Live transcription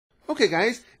Okay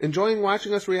guys, enjoying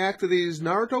watching us react to these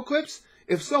Naruto clips?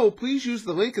 If so, please use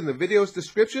the link in the video's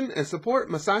description and support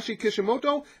Masashi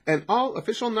Kishimoto and all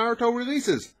official Naruto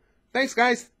releases. Thanks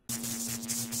guys!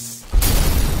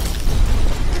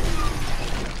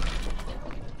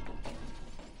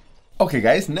 Okay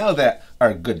guys, now that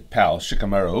our good pal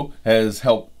Shikamaru has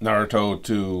helped Naruto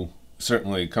to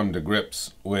certainly come to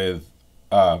grips with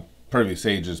Pervy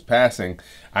Sage's passing,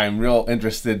 I'm real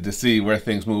interested to see where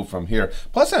things move from here.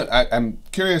 Plus I'm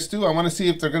curious too, I want to see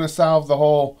if they're going to solve the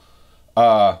whole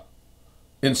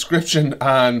inscription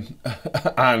on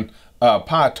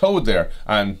Toad there,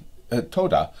 on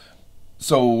Toda.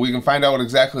 So we can find out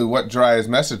exactly what Jiraiya's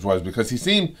message was, because he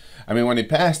seemed, I mean, when he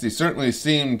passed, he certainly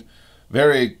seemed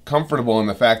very comfortable in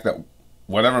the fact that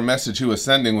whatever message he was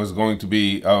sending was going to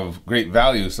be of great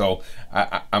value. So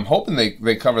I'm hoping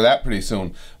they cover that pretty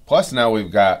soon. Plus now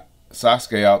we've got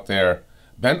Sasuke out there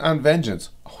bent on vengeance.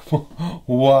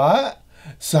 What?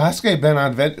 Sasuke bent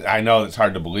on vengeance? I know it's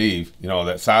hard to believe, you know,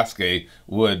 that Sasuke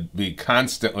would be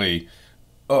constantly,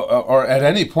 or at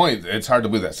any point, it's hard to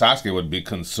believe that Sasuke would be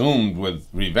consumed with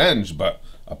revenge, but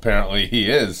apparently he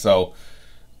is. So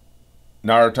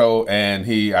Naruto and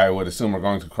he, I would assume, are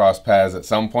going to cross paths at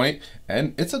some point,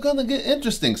 and it's gonna get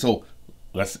interesting. So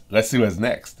let's see what's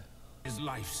next. His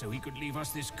life so he could leave us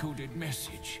this coded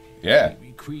message. Yeah. He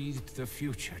bequeathed the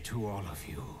future to all of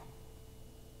you.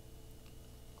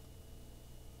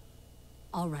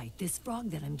 All right, this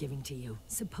frog that I'm giving to you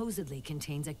supposedly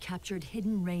contains a captured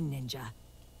hidden rain ninja.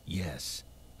 Yes,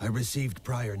 I received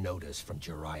prior notice from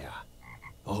Jiraiya.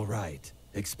 All right,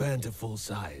 expand to full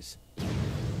size.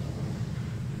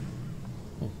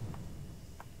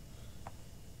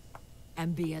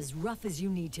 And be as rough as you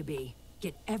need to be.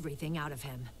 Get everything out of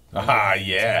him. Ah,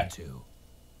 yeah.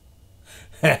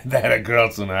 That a girl,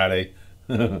 Tsunade.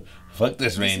 Fuck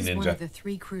this rain ninja. This is one of the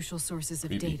 3 crucial sources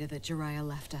of data that Jiraiya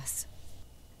left us.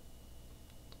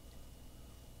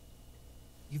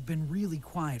 You've been really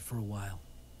quiet for a while.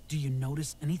 Do you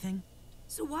notice anything?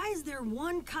 So why is there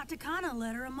one katakana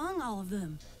letter among all of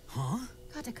them? Huh?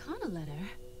 Katakana letter?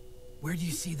 Where do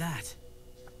you see that?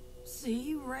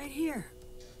 See, right here.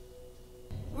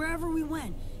 Wherever we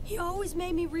went, he always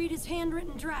made me read his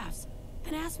handwritten drafts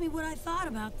and asked me what I thought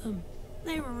about them.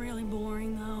 They were really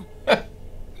boring, though.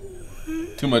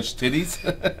 Too much titties?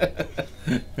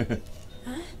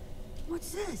 Huh?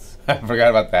 What's this? I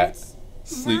forgot about that. It's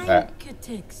Sleep hat.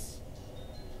 Katix.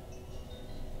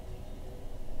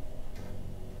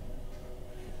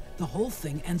 The whole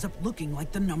thing ends up looking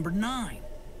like the number 9.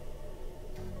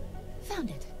 Found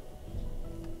it.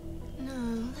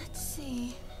 No, let's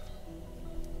see.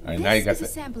 All right, now you got this is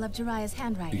a sample of Jiraiya's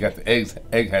handwriting. You got the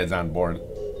eggheads on board.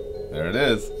 There it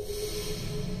is.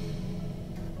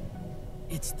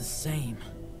 It's the same.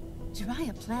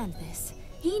 Jiraiya planned this.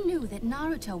 He knew that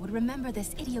Naruto would remember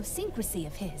this idiosyncrasy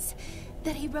of his.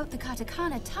 That he wrote the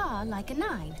katakana ta like a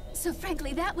 9. So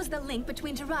frankly, that was the link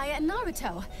between Jiraiya and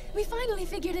Naruto. We finally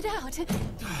figured it out.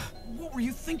 What were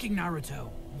you thinking, Naruto?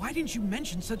 Why didn't you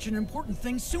mention such an important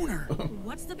thing sooner?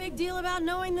 What's the big deal about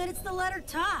knowing that it's the letter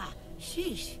ta?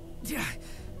 Sheesh. The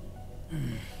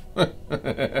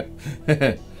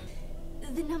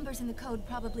numbers in the code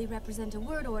probably represent a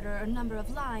word order or number of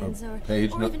lines or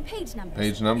even page numbers.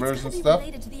 Page numbers and it's stuff?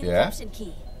 related to the Yeah. encryption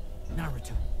key.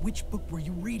 Naruto, which book were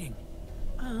you reading?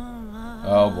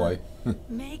 Oh boy.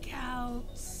 Make out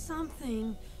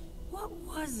something. What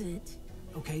was it?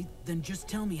 Okay, then just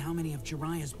tell me how many of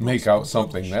Jiraiya's books Make out were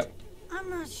something. published. That I'm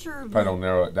not sure. if I don't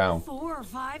narrow it down. 4 or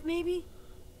 5, maybe?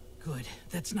 Good,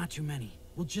 that's not too many.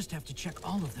 We'll just have to check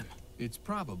all of them. It's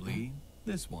probably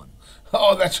this one.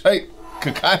 Oh, that's right.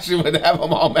 Kakashi would have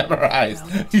them all memorized.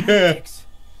 Yeah.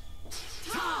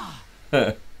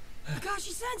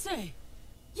 Kakashi-sensei!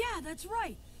 Yeah, that's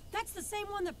right. That's the same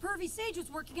one that Pervy Sage was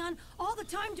working on all the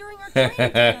time during our training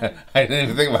together. I didn't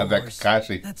even think about that,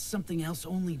 Kakashi. That's something else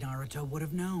only Naruto would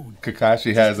have known.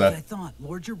 Kakashi has I a thought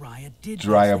Lord Jiraiya did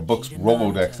Jiraiya books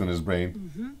Rolodex in his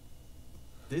brain.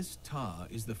 This Ta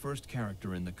is the first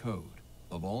character in the code.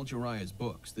 Of all Jiraiya's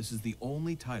books, this is the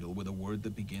only title with a word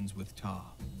that begins with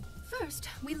Ta. First,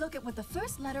 we look at what the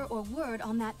first letter or word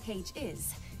on that page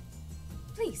is.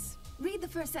 Please, read the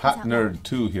first sentence Hot out loud. Nerd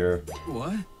 2 here.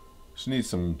 What? She needs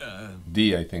some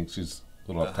D, I think. She's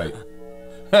a little uptight.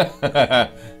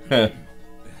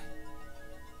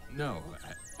 No,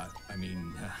 I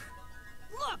mean...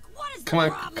 Look, what is Come the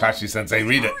on, problem? Kakashi-sensei,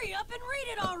 read it. Hurry up and read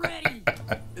it already!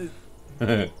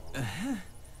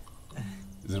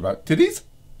 Is it about titties?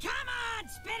 Come on,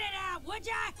 spit it out, would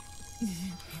ya?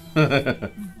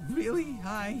 Really?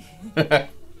 I...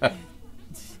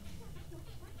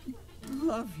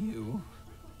 love you.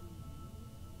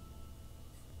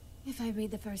 If I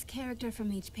read the first character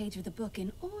from each page of the book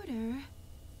in order...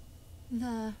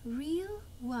 The real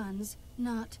ones,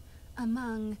 not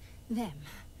among them.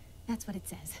 That's what it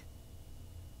says.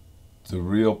 The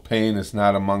real pain is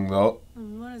not among those.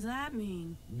 What does that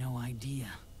mean? No idea.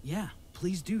 Yeah,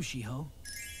 please do, Shiho.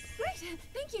 Great,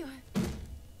 thank you.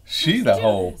 She Let's the do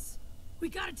hoe. this. We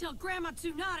gotta tell Grandma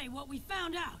Tsunade what we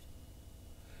found out.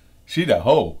 She the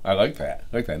hoe. I like that.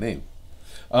 I like that name.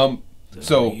 The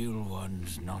So real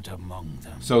one's not among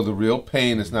them. so the real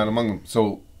pain is not among them.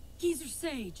 So Geezer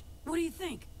Sage, what do you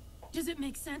think? Does it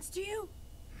make sense to you?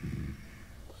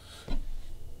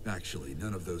 Actually,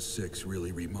 none of those 6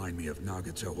 really remind me of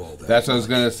Nagato all that that's what I was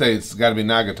much. gonna say. It's got to be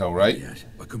Nagato, right? Yet,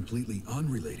 a completely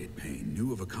unrelated pain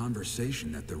knew of a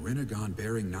conversation that the Rinnegan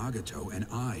bearing Nagato and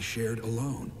I shared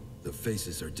alone. The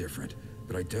faces are different,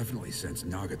 but I definitely sense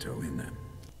Nagato in them.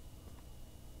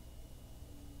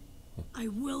 I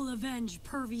will avenge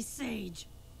Pervy Sage.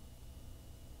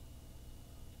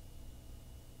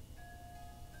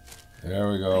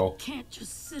 There we go. Can't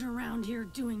just sit around here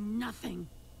doing nothing.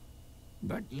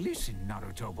 But listen,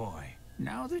 Naruto boy.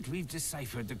 Now that we've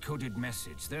deciphered the coded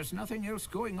message, there's nothing else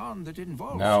going on that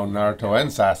involves Now you. Naruto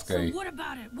and So Sasuke what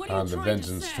about it? What are on you the trying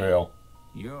vengeance to say? trail.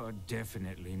 You're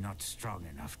definitely not strong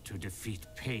enough to defeat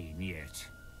pain yet.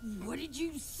 What did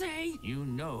you say? You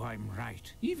know I'm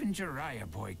right. Even Jiraiya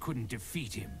boy couldn't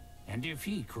defeat him. And if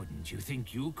he couldn't, you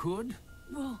think you could?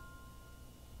 Well,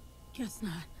 guess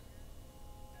not.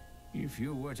 If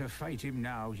you were to fight him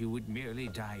now, you would merely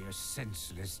die a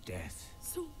senseless death.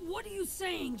 So what are you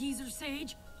saying, Geezer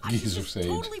Sage? I should Geezer just Sage.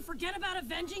 totally forget about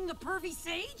avenging the Pervy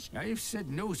Sage? I've said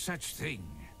no such thing.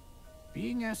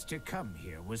 Being asked to come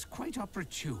here was quite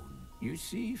opportune. You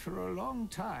see, for a long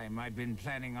time I've been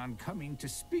planning on coming to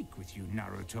speak with you,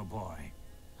 Naruto boy.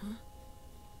 Huh?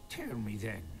 Tell me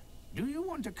then, do you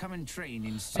want to come and train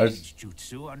in I was- Sage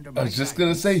Jutsu under my I was just gonna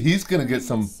guidance? say he's gonna get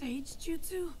some. Sage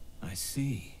Jutsu? I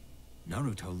see.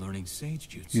 Naruto learning Sage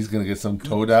Jutsu. He's gonna get some Good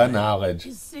Toda plan. knowledge.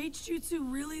 Is Sage Jutsu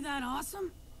really that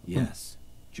awesome? Yes.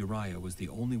 Jiraiya was the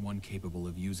only one capable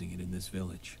of using it in this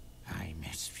village. I'm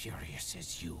as furious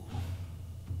as you.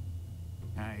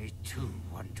 I too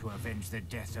want to avenge the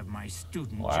death of my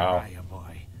student Wow. Jiraiya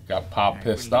boy. Got Pop I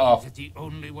pissed believe off. that the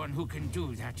only one who can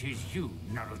do that is you,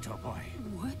 Naruto boy.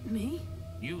 What, me?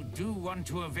 You do want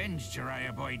to avenge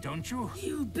Jiraiya boy, don't you?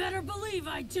 You better believe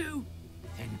I do!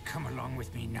 Then come along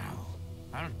with me now.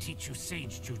 I'll teach you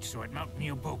Sage Jutsu at Mount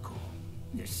Myoboku.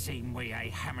 The same way I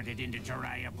hammered it into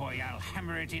Jiraiya boy, I'll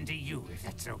hammer it into you, if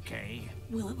that's okay.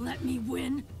 Will it let me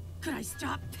win? Could I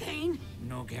stop pain?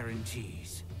 No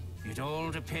guarantees. It all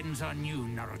depends on you,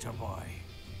 Naruto boy.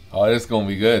 Oh, this gonna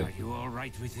be good. Are you all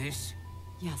right with this?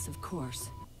 Yes, of course.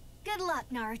 Good luck,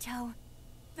 Naruto.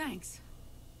 Thanks.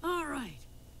 All right.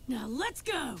 Now let's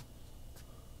go!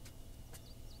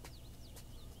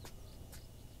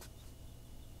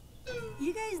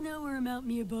 You guys know where Mount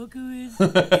Myoboku is?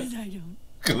 'Cause I don't.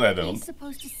 Cause I He's don't.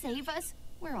 supposed to save us.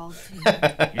 We're all doomed.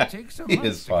 It takes a He month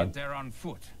is to fun. get there on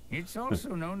foot. It's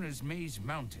also known as Maze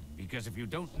Mountain, because if you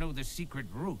don't know the secret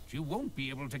route, you won't be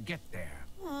able to get there.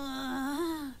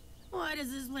 Why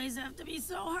does this place have to be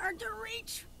so hard to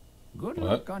reach? Good What?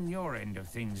 luck on your end of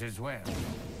things as well.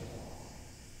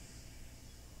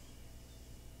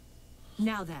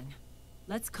 Now then,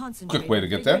 let's concentrate Quick way to on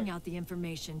get there. figuring out the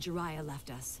information Jiraiya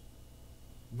left us.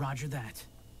 Roger that.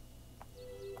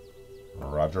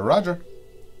 Roger, Roger.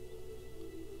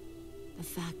 The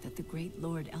fact that the great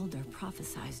Lord Elder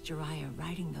prophesied Jiraiya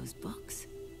writing those books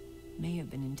may have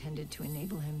been intended to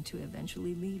enable him to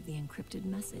eventually leave the encrypted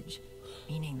message,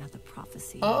 meaning that the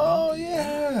prophecy Oh may be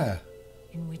yeah.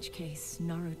 in which case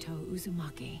Naruto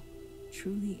Uzumaki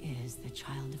truly is the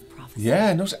child of prophecy.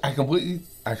 Yeah, no, I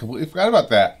completely forgot about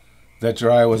that. That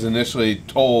Jiraiya was initially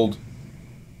told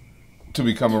to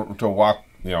become to walk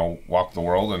the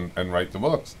world and write the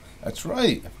books. That's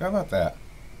right. I forgot about that.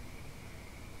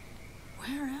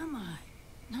 Where am I?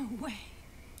 No way.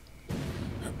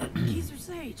 Geezer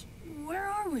Sage, where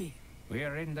are we?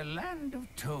 We're in the land of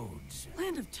toads.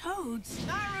 Land of Toads?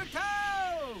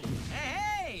 Naruto!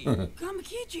 Hey, hey!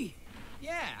 Kamakichi!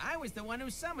 Yeah, I was the one who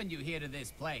summoned you here to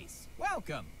this place.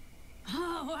 Welcome.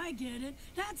 Oh, I get it.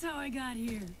 That's how I got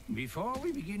here. Before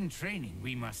we begin training,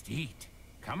 we must eat.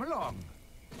 Come along.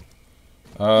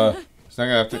 He's not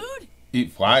gonna have to Food?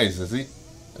 eat flies, is he?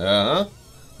 Uh huh.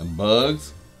 And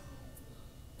bugs.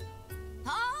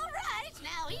 All right,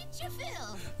 now eat your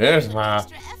fill. There's Put my.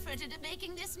 extra effort into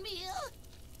making this meal.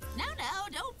 No,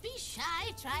 don't be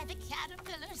shy. Try the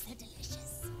caterpillars. They're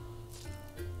delicious.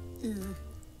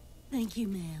 Thank you,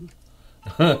 ma'am.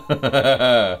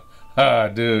 Ah,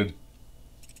 dude.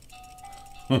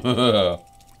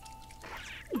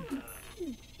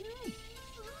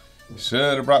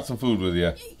 Should have brought some food with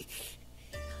you.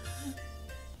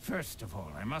 First of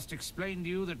all, I must explain to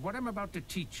you that what I'm about to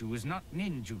teach you is not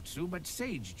ninjutsu, but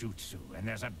Sage Jutsu, and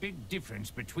there's a big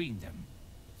difference between them.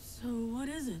 So what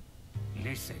is it?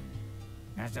 Listen.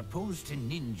 As opposed to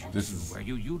This is ninjutsu, where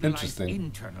you utilize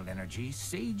internal energy,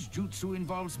 Sage Jutsu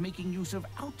involves making use of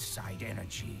outside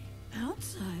energy.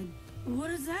 Outside? What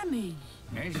does that mean?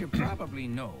 As you probably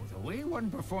know, the way one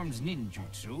performs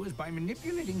ninjutsu is by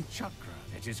manipulating chakra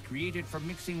that is created from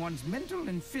mixing one's mental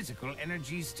and physical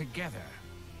energies together.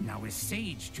 Now with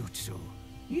Sage Jutsu,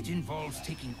 it involves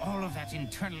taking all of that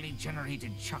internally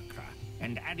generated chakra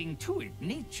and adding to it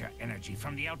nature energy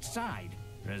from the outside,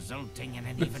 resulting in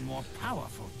an even more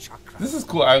powerful chakra. This is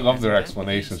cool. I love their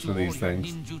explanations for these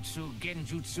things. Ninjutsu,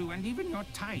 genjutsu, and even your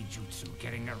taijutsu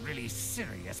getting a really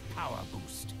serious power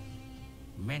boost.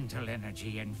 Mental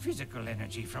energy and physical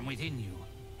energy from within you,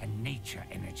 and nature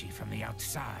energy from the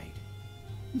outside.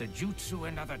 The jutsu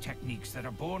and other techniques that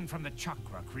are born from the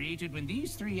chakra created when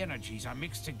these three energies are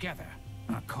mixed together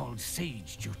are called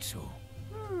Sage Jutsu.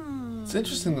 It's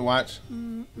interesting to watch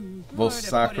both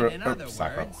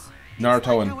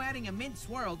Naruto and how adding a mint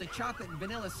swirl to chocolate and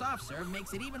vanilla soft serve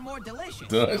makes it even more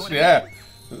delicious. Yeah.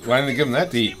 Why didn't they give them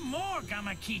that to eat?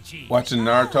 Watching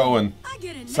Naruto and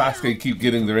Sasuke keep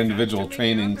getting their individual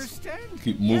trainings,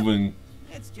 keep moving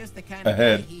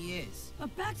ahead.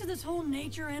 But back to this whole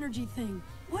nature energy thing.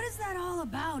 What is that all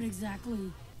about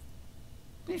exactly?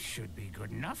 This should be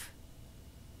good enough.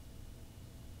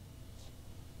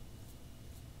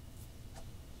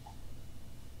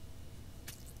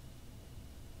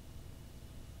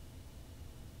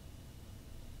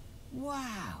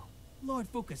 Wow,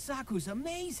 Lord Fukasaku's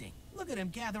amazing. Look at him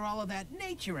gather all of that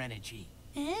nature energy.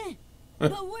 Eh?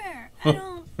 But where? I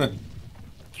don't...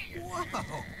 Whoa!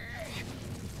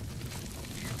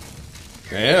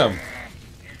 Damn.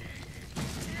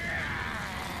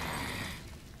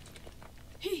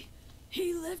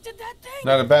 He lifted that thing?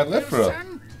 Not a bad lift for a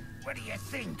What do you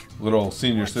think? little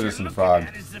senior citizen frog.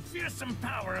 That is the fearsome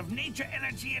power of nature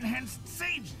energy enhanced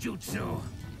Sage Jutsu.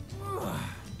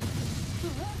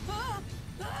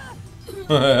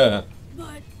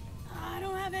 But I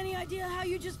don't have any idea how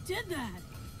you just did that.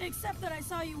 Except that I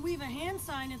saw you weave a hand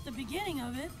sign at the beginning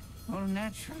of it. Well,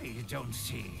 naturally you don't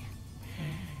see.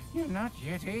 You're not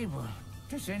yet able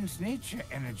to sense nature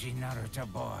energy,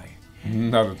 Naruto boy.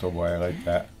 Naruto boy, I like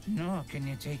that. Nor can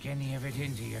you take any of it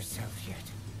into yourself yet.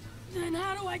 Then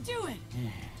how do I do it?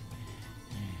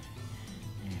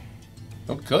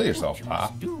 Don't kill yourself, What you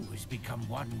Pop. must do is become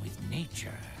one with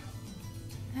nature.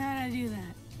 How'd I do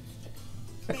that?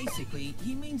 Basically,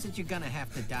 he means that you're gonna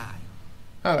have to die.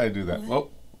 How'd I do that? Well,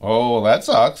 oh, that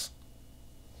sucks.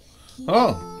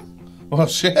 Oh. Well,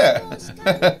 shit.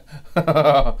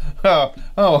 oh,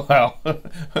 well.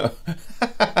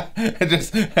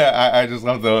 I just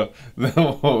love the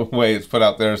way it's put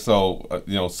out there so,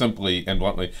 simply and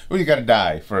bluntly. Well, you got to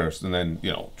die first, and then,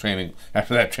 training.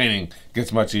 After that, training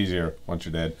gets much easier once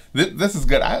you're dead. This is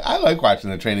good. I like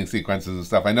watching the training sequences and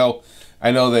stuff. I know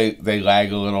they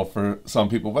lag a little for some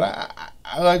people, but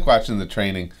I like watching the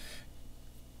training.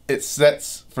 It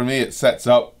sets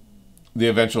up the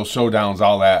eventual showdowns,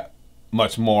 all that,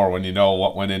 much more when you know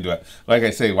what went into it. Like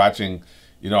I say, watching,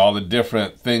 all the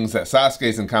different things that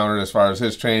Sasuke's encountered as far as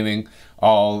his training,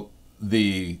 all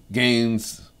the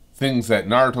gains, things that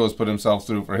Naruto has put himself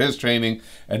through for his training,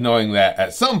 and knowing that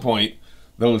at some point,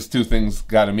 those two things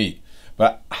got to meet.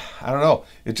 But, I don't know,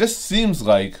 it just seems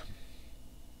like,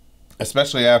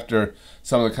 especially after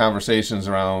some of the conversations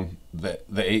around the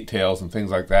Eight Tails and things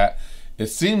like that, it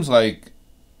seems like,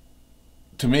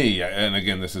 to me, and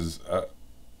again, this is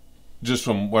just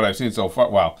from what I've seen so far.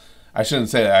 Well, I shouldn't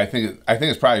say that. I think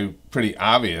it's probably pretty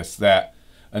obvious that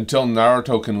until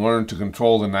Naruto can learn to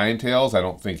control the Nine Tails, I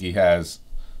don't think he has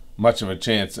much of a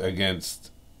chance against,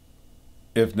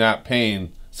 if not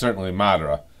Pain, certainly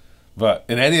Madara. But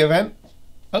in any event,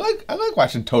 I like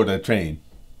watching Toda train.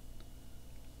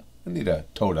 I need a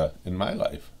Toda in my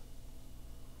life.